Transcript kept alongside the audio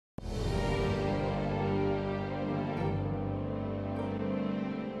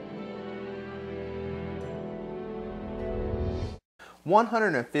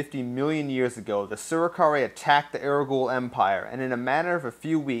150 million years ago, the Surakari attacked the Aragul Empire, and in a matter of a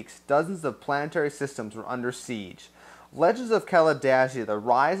few weeks, dozens of planetary systems were under siege. Legends of Kalidiasa, The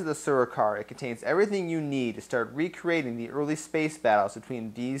Rise of the Surakari, contains everything you need to start recreating the early space battles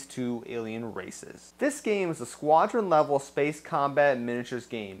between these two alien races. This game is a squadron-level space combat miniatures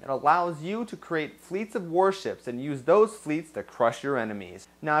game. It allows you to create fleets of warships and use those fleets to crush your enemies.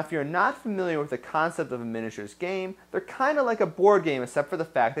 Now, if you're not familiar with the concept of a miniatures game, they're kind of like a board game except for the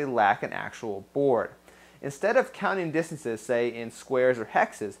fact they lack an actual board. Instead of counting distances, say in squares or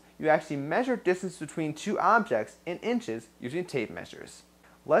hexes, you actually measure distance between two objects in inches using tape measures.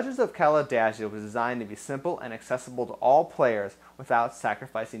 Legends of Kalidiasa was designed to be simple and accessible to all players without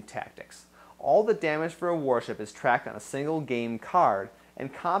sacrificing tactics. All the damage for a warship is tracked on a single game card,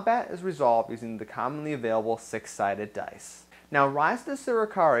 and combat is resolved using the commonly available 6-sided dice. Now, Rise of the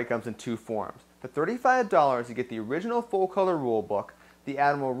Surakari comes in two forms. For $35, you get the original full-color rulebook, the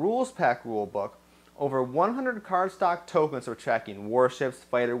Admiral Rules Pack rulebook, over 100 cardstock tokens for tracking warships,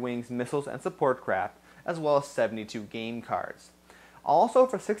 fighter wings, missiles, and support craft, as well as 72 game cards. Also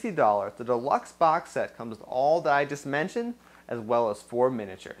for $60, the Deluxe box set comes with all that I just mentioned, as well as 4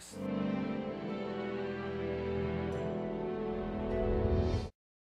 miniatures.